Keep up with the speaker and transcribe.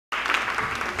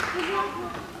When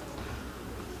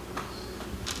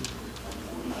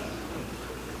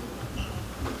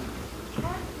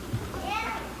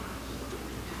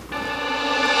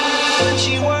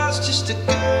she was just a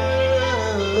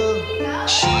girl,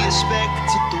 she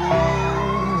expected the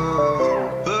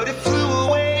world, but it flew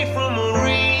away from her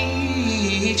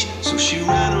reach. So she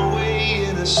ran away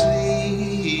in her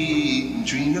sleep,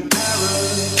 dreamed of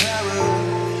paradise,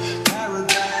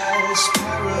 paradise,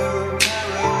 paradise.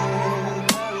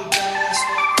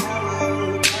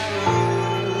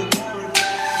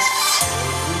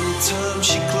 Every time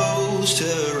she closed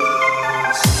her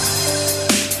eyes.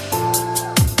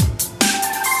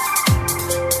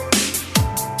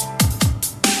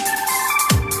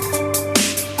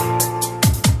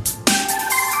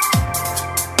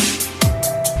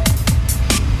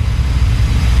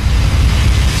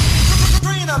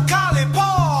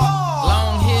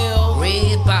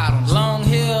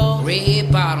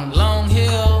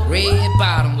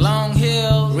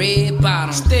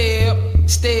 Step,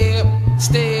 step,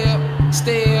 step.